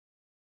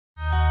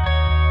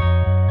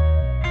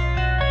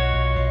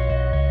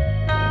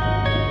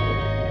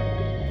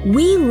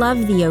We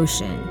love the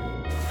ocean.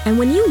 And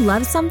when you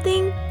love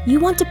something, you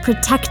want to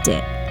protect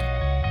it.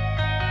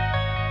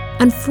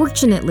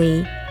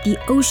 Unfortunately, the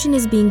ocean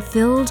is being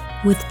filled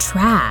with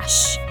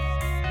trash.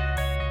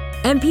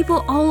 And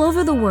people all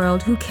over the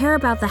world who care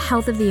about the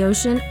health of the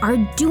ocean are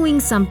doing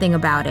something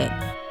about it.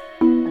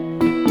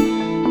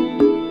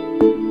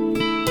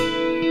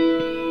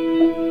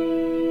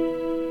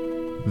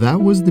 That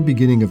was the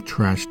beginning of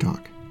Trash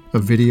Talk, a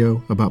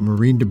video about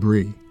marine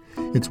debris.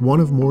 It's one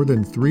of more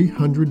than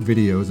 300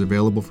 videos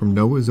available from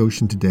NOAA's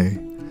Ocean Today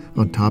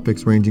on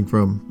topics ranging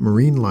from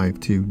marine life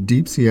to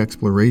deep sea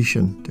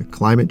exploration to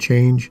climate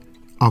change,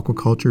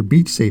 aquaculture,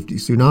 beach safety,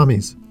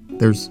 tsunamis.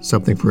 There's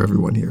something for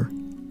everyone here.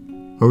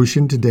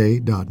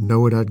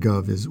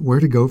 oceantoday.noaa.gov is where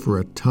to go for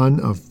a ton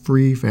of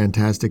free,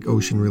 fantastic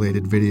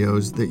ocean-related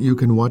videos that you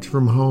can watch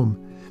from home.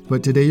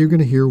 But today you're going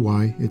to hear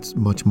why it's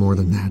much more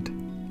than that.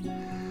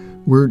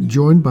 We're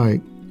joined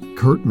by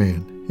Kurt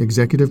Mann,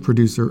 executive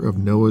producer of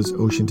NOAA's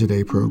Ocean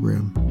Today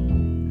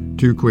program.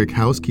 Two quick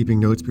housekeeping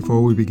notes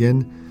before we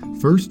begin.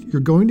 First,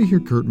 you're going to hear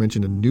Kurt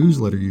mention a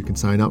newsletter you can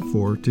sign up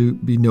for to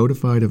be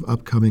notified of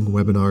upcoming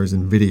webinars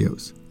and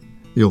videos.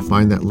 You'll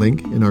find that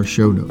link in our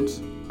show notes.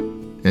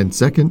 And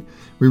second,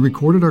 we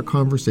recorded our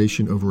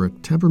conversation over a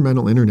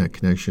temperamental internet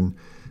connection,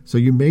 so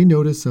you may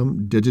notice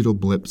some digital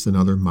blips and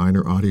other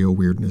minor audio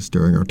weirdness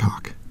during our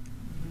talk.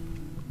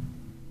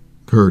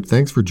 Kurt,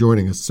 thanks for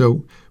joining us.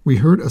 So, we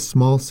heard a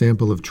small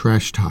sample of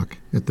Trash Talk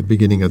at the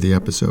beginning of the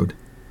episode.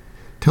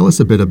 Tell us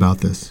a bit about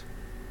this.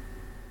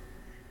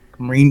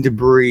 Marine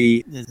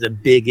debris is a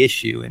big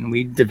issue, and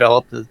we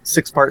developed a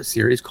 6-part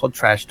series called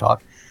Trash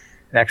Talk.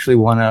 It actually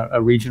won a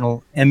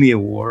regional Emmy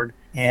Award,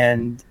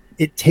 and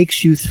it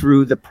takes you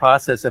through the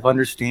process of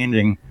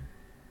understanding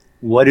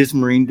what is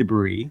marine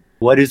debris,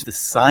 what is the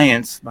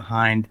science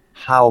behind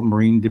how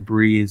marine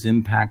debris is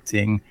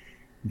impacting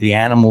the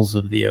animals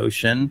of the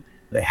ocean,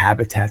 the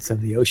habitats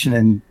of the ocean,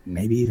 and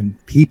maybe even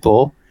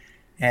people.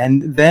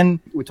 And then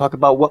we talk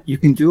about what you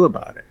can do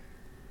about it.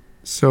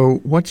 So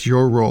what's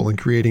your role in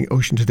creating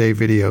Ocean Today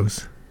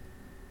videos?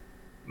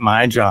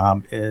 My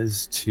job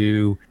is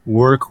to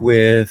work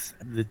with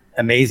the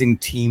amazing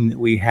team that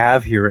we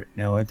have here at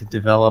NOAA to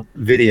develop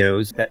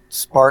videos that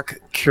spark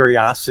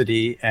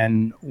curiosity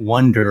and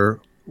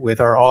wonder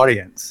with our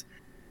audience.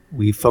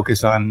 We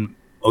focus on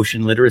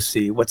ocean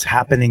literacy, what's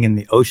happening in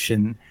the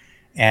ocean,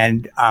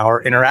 and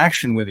our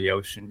interaction with the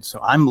ocean. So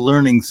I'm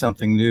learning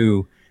something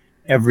new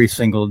every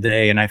single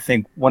day. And I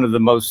think one of the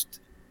most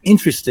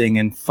interesting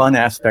and fun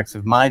aspects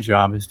of my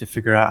job is to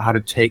figure out how to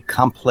take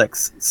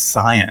complex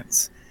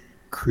science,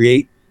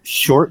 create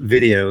short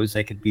videos.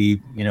 They could be,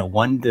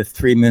 1 to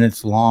 3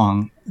 minutes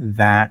long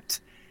that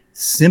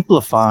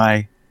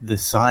simplify the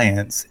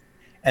science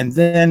and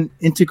then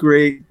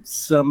integrate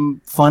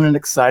some fun and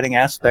exciting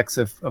aspects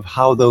of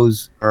how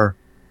those are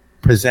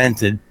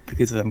presented,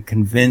 because I'm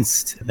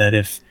convinced that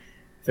if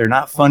they're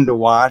not fun to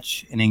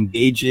watch and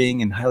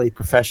engaging and highly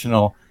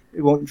professional,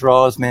 it won't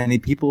draw as many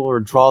people or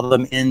draw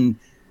them in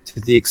to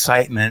the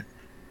excitement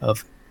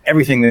of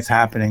everything that's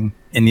happening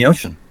in the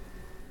ocean.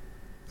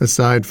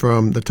 Aside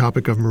from the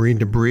topic of marine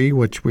debris,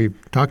 which we've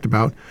talked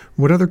about,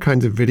 what other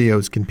kinds of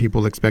videos can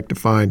people expect to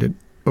find at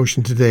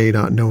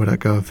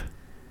oceantoday.noaa.gov?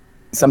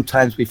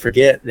 Sometimes we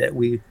forget that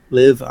we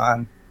live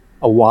on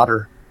a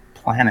water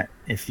planet.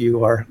 If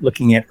you are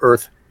looking at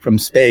Earth from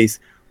space,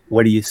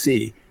 what do you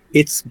see?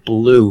 It's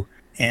blue,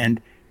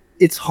 and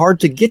it's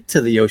hard to get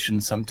to the ocean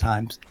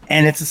sometimes,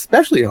 and it's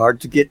especially hard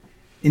to get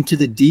into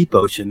the deep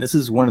ocean. This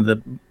is one of the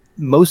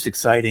most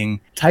exciting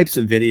types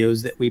of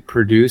videos that we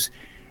produce.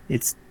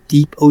 It's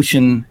deep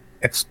ocean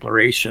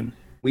exploration.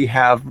 We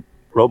have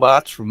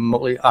robots,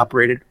 remotely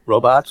operated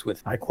robots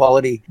with high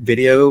quality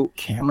video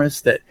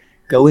cameras that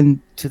go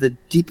into the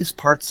deepest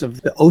parts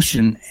of the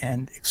ocean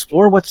and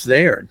explore what's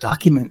there,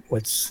 document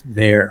what's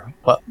there,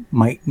 what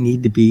might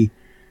need to be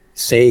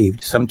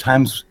saved.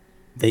 Sometimes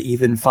they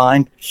even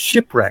find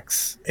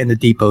shipwrecks in the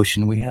deep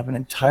ocean. We have an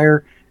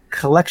entire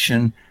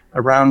collection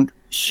around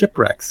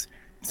shipwrecks.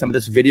 Some of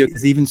this video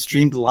is even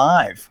streamed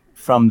live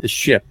from the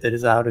ship that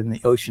is out in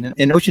the ocean.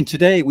 In Ocean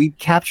Today, we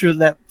capture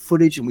that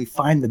footage and we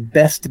find the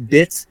best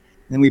bits,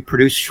 and then we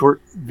produce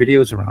short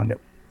videos around it.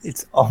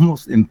 It's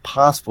almost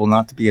impossible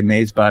not to be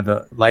amazed by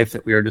the life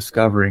that we are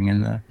discovering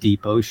in the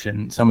deep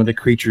ocean. Some of the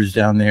creatures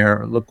down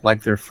there look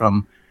like they're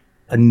from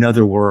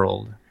another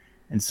world.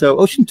 And so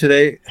Ocean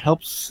Today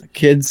helps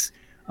kids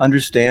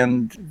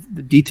understand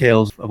the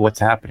details of what's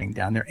happening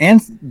down there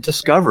and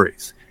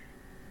discoveries.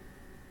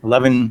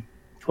 11,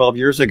 12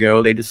 years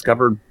ago, they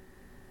discovered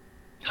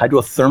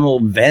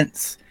hydrothermal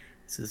vents.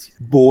 This is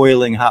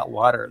boiling hot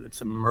water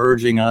that's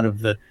emerging out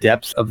of the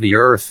depths of the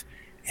earth.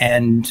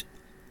 And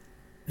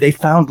they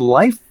found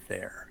life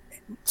there.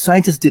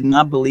 Scientists did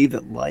not believe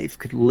that life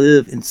could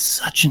live in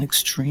such an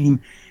extreme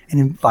an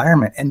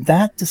environment. And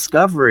that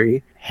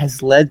discovery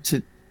has led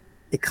to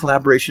a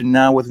collaboration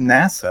now with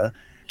NASA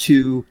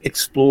to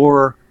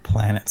explore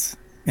planets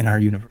in our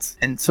universe.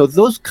 And so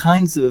those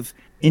kinds of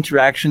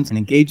interactions and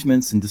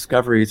engagements and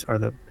discoveries are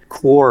the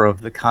core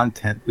of the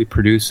content we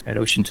produce at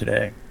Ocean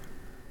Today.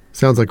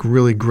 Sounds like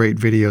really great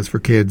videos for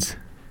kids.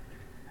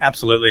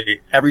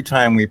 Absolutely. Every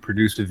time we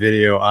produce a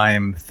video, I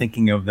am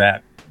thinking of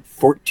that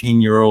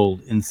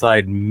 14-year-old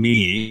inside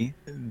me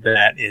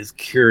that is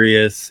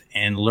curious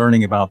and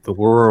learning about the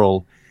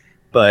world,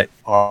 but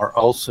are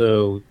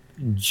also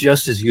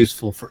just as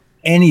useful for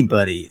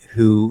anybody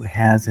who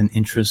has an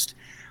interest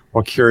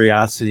or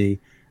curiosity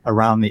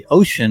around the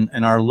ocean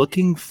and are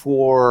looking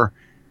for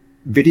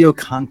video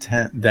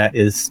content that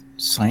is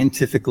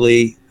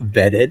scientifically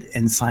vetted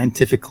and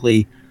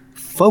scientifically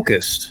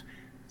focused.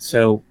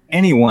 So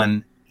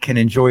anyone can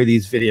enjoy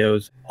these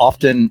videos.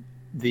 Often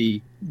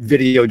the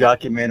video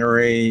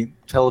documentary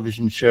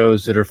television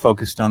shows that are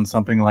focused on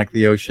something like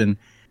the ocean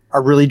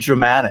are really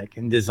dramatic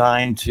and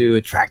designed to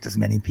attract as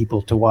many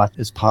people to watch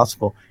as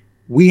possible.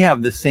 We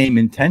have the same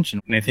intention.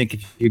 And I think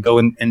if you go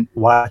and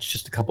watch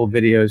just a couple of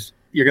videos,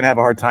 you're going to have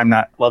a hard time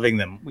not loving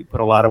them. We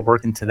put a lot of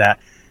work into that,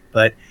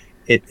 but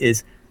it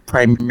is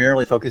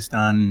primarily focused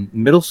on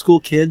middle school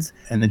kids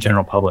and the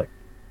general public.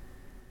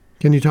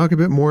 Can you talk a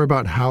bit more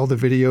about how the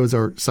videos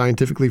are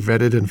scientifically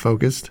vetted and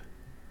focused?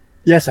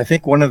 Yes, I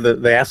think one of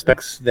the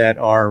aspects that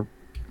are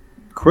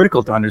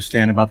critical to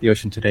understand about the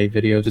Ocean Today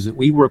videos is that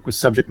we work with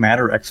subject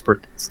matter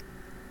experts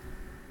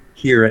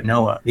here at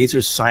NOAA. These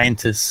are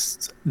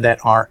scientists that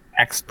are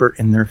expert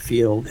in their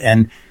field,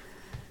 and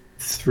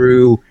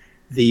through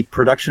the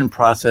production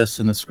process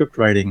and the script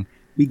writing,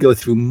 we go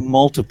through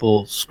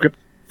multiple script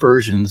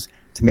versions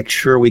to make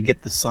sure we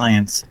get the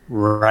science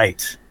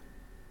right.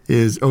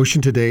 Is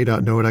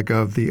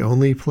oceantoday.noaa.gov the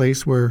only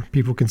place where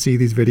people can see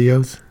these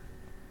videos?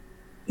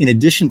 In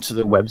addition to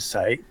the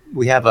website,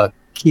 we have a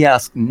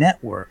kiosk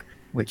network,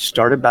 which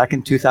started back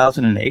in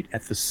 2008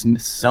 at the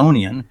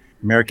Smithsonian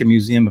American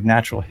Museum of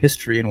Natural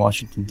History in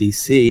Washington,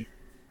 D.C.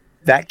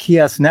 That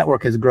kiosk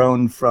network has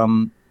grown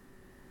from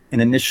an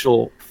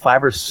initial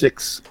 5 or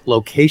 6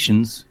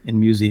 locations in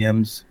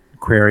museums,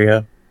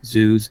 aquaria,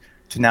 zoos,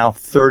 to now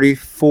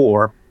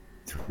 34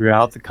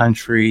 throughout the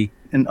country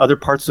and other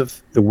parts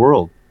of the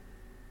world.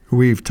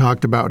 We've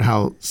talked about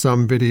how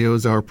some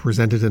videos are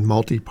presented in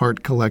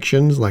multi-part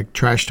collections like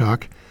Trash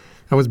Talk.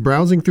 I was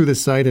browsing through the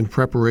site in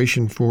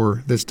preparation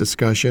for this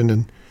discussion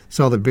and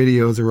saw that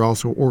videos are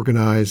also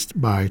organized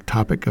by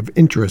topic of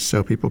interest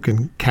so people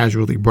can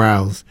casually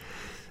browse.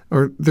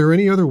 Are there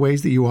any other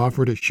ways that you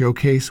offer to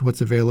showcase what's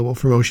available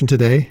from Ocean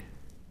Today?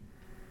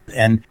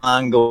 An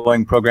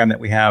ongoing program that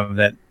we have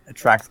that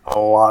attracts a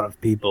lot of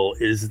people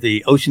is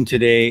the Ocean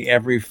Today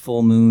Every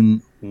Full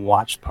Moon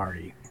Watch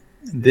Party.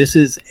 This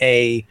is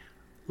a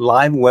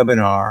live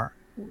webinar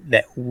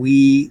that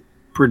we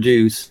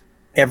produce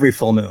every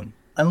full moon.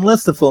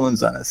 Unless the full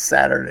moon's on a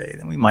Saturday,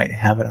 then we might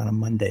have it on a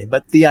Monday.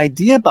 But the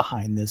idea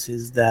behind this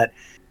is that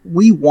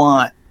we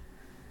want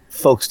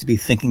folks to be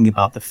thinking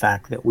about the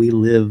fact that we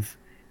live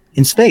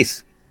in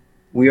space.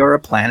 We are a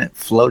planet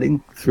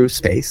floating through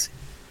space,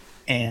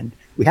 and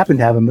we happen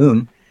to have a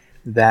moon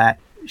that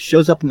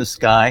shows up in the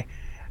sky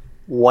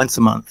once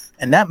a month.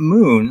 And that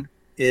moon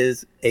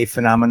is a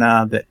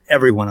phenomena that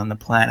everyone on the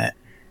planet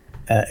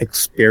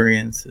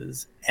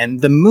experiences. And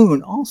the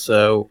moon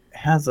also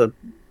has a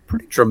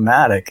pretty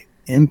dramatic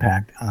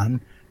impact on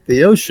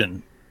the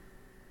ocean.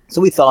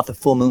 So we thought the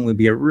full moon would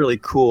be a really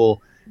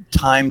cool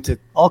time to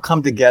all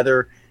come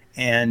together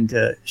and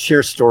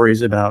share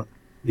stories about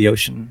the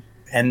ocean.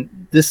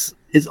 And this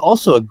is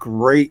also a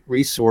great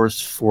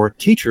resource for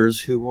teachers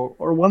who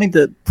are wanting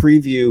to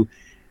preview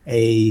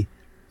a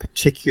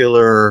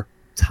particular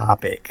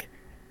topic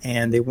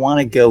and they want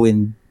to go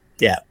in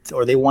depth,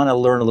 or they want to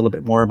learn a little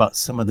bit more about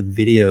some of the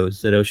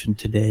videos that Ocean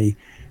Today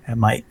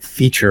might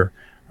feature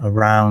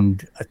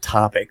around a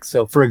topic.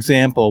 So, for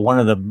example, one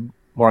of the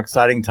more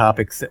exciting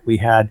topics that we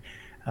had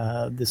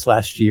this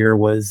last year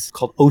was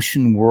called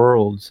Ocean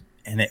Worlds,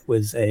 and it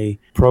was a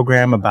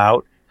program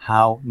about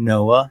how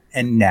NOAA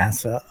and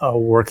NASA are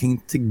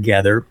working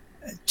together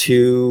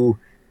to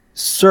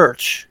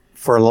search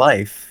for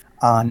life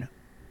on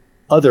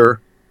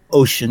other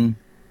ocean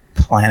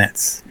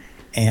planets.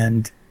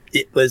 And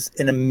it was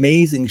an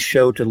amazing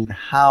show to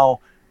how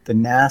the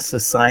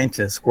NASA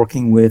scientists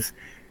working with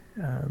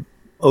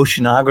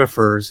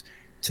oceanographers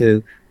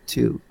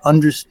to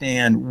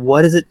understand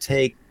what does it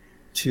take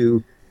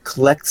to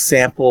collect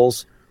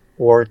samples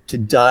or to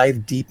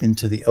dive deep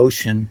into the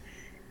ocean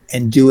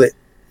and do it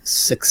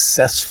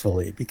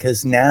successfully,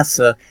 because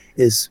NASA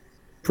is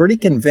pretty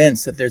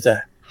convinced that there's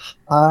a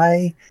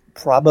high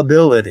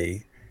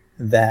probability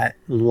that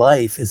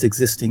life is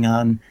existing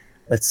on,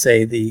 let's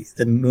say,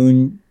 the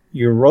moon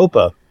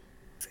Europa.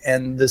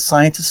 And the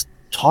scientists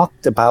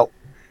talked about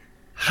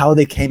how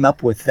they came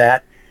up with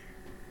that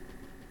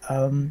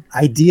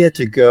idea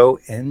to go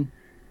and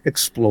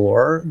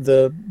explore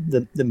the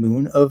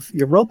moon of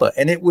Europa.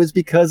 And it was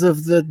because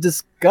of the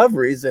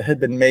discoveries that had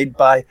been made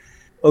by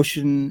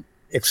ocean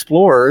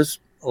explorers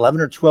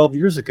 11 or 12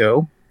 years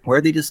ago, where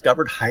they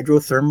discovered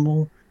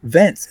hydrothermal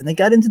vents, and they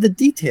got into the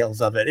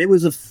details of it. It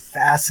was a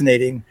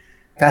fascinating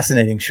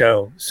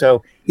show.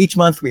 So each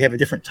month we have a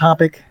different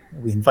topic.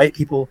 We invite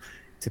people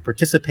to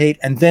participate,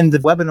 and then the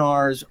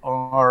webinars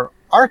are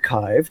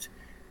archived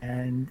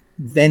and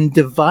then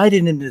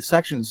divided into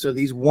sections. So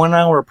these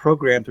 1-hour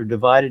programs are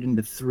divided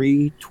into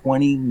 3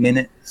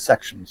 20-minute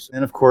sections.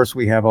 And of course,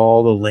 we have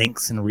all the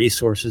links and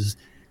resources.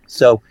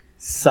 So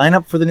sign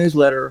up for the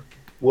newsletter.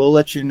 We'll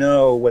let you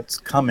know what's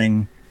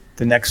coming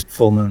the next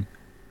full moon.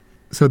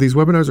 So these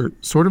webinars are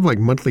sort of like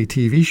monthly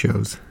TV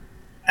shows.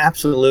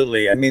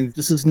 Absolutely. I mean,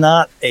 this is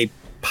not a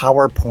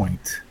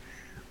PowerPoint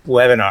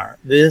webinar.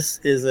 This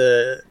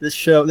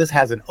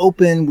has an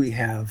open. We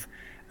have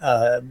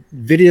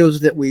videos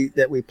that we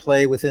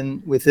play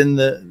within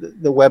the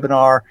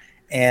webinar,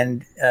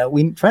 and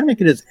we try to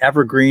make it as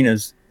evergreen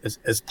as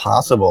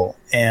possible.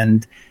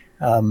 And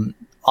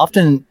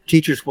often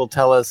teachers will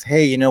tell us,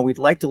 hey, we'd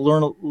like to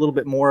learn a little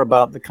bit more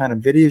about the kind of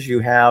videos you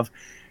have.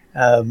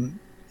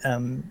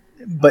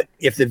 But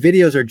if the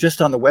videos are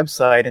just on the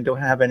website and don't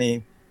have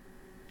any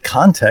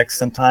context,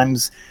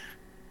 sometimes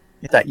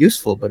it's not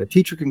useful. But a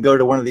teacher can go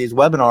to one of these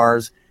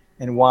webinars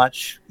and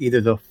watch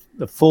either the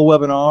full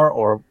webinar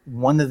or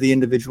one of the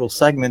individual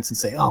segments and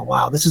say, oh,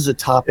 wow, this is a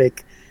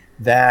topic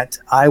that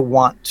I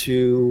want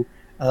to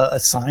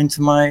assign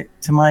to my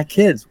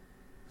kids.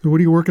 So what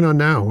are you working on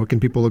now? What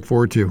can people look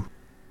forward to?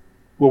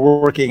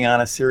 We're working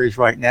on a series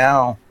right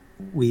now.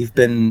 We've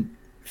been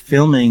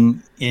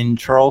filming in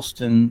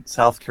Charleston,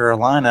 South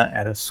Carolina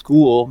at a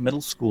school,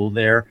 middle school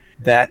there,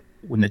 that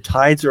when the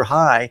tides are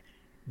high,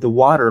 the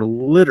water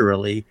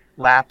literally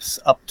laps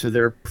up to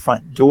their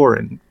front door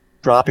and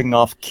dropping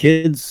off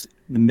kids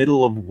in the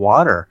middle of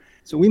water.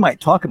 So we might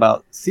talk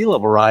about sea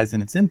level rise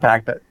and its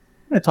impact, but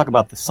we're going to talk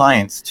about the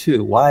science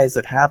too. Why is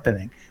it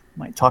happening?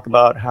 We might talk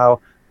about how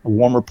a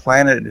warmer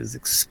planet is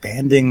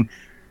expanding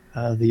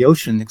the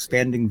ocean,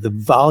 expanding the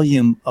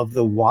volume of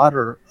the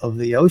water of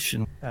the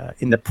ocean.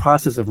 In the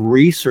process of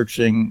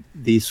researching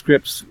these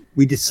scripts,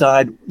 we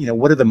decide,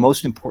 what are the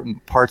most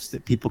important parts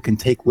that people can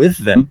take with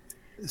them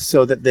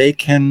so that they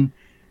can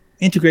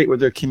integrate with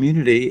their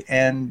community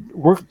and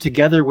work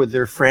together with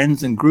their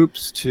friends and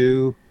groups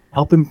to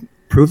help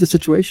improve the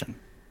situation.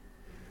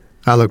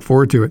 I look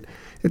forward to it.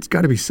 It's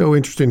got to be so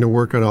interesting to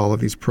work on all of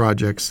these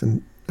projects,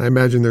 and I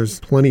imagine there's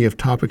plenty of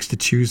topics to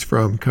choose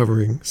from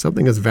covering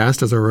something as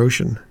vast as our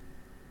ocean.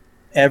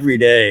 Every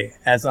day,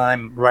 as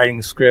I'm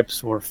writing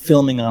scripts or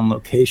filming on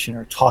location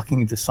or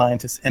talking to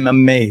scientists, I'm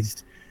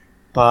amazed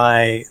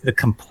by the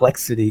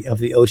complexity of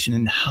the ocean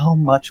and how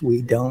much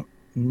we don't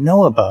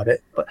know about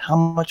it, but how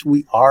much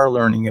we are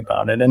learning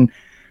about it. And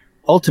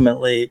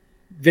ultimately,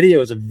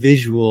 video is a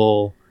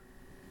visual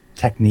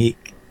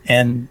technique,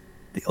 and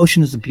the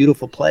ocean is a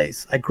beautiful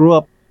place. I grew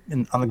up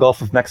on the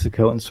Gulf of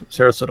Mexico in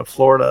Sarasota,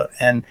 Florida,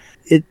 and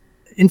it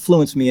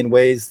influenced me in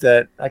ways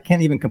that I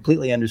can't even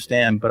completely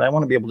understand, but I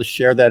want to be able to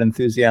share that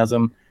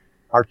enthusiasm.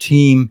 Our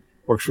team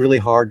works really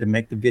hard to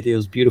make the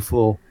videos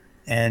beautiful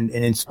and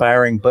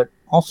inspiring, but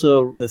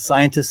also the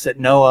scientists at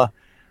NOAA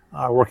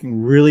are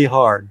working really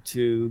hard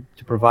to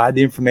provide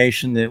the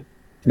information to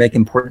make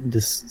important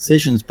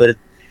decisions, but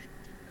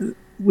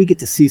we get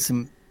to see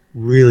some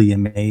really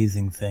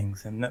amazing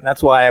things. And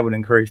that's why I would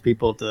encourage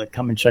people to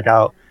come and check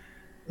out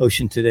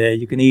Ocean Today.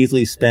 You can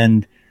easily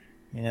spend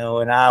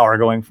an hour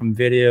going from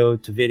video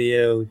to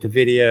video to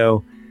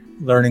video,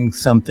 learning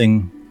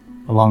something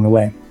along the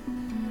way.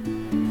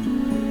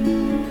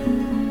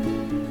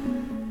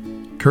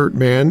 Kurt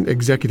Mann,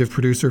 executive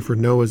producer for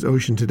NOAA's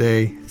Ocean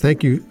Today,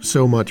 thank you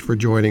so much for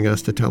joining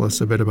us to tell us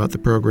a bit about the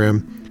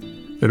program.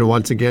 And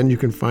once again, you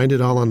can find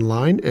it all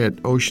online at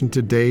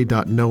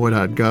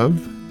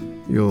oceantoday.noaa.gov.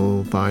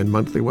 You'll find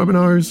monthly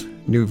webinars,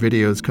 new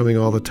videos coming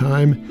all the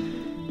time,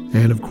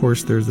 and of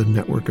course, there's the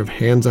network of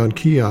hands-on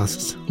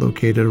kiosks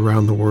located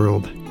around the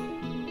world.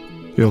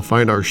 You'll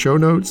find our show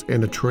notes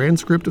and a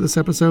transcript of this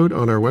episode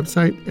on our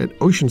website at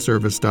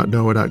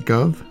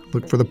oceanservice.noaa.gov.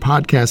 Look for the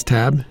podcast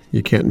tab.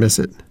 You can't miss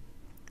it.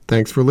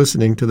 Thanks for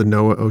listening to the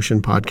NOAA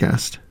Ocean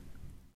Podcast.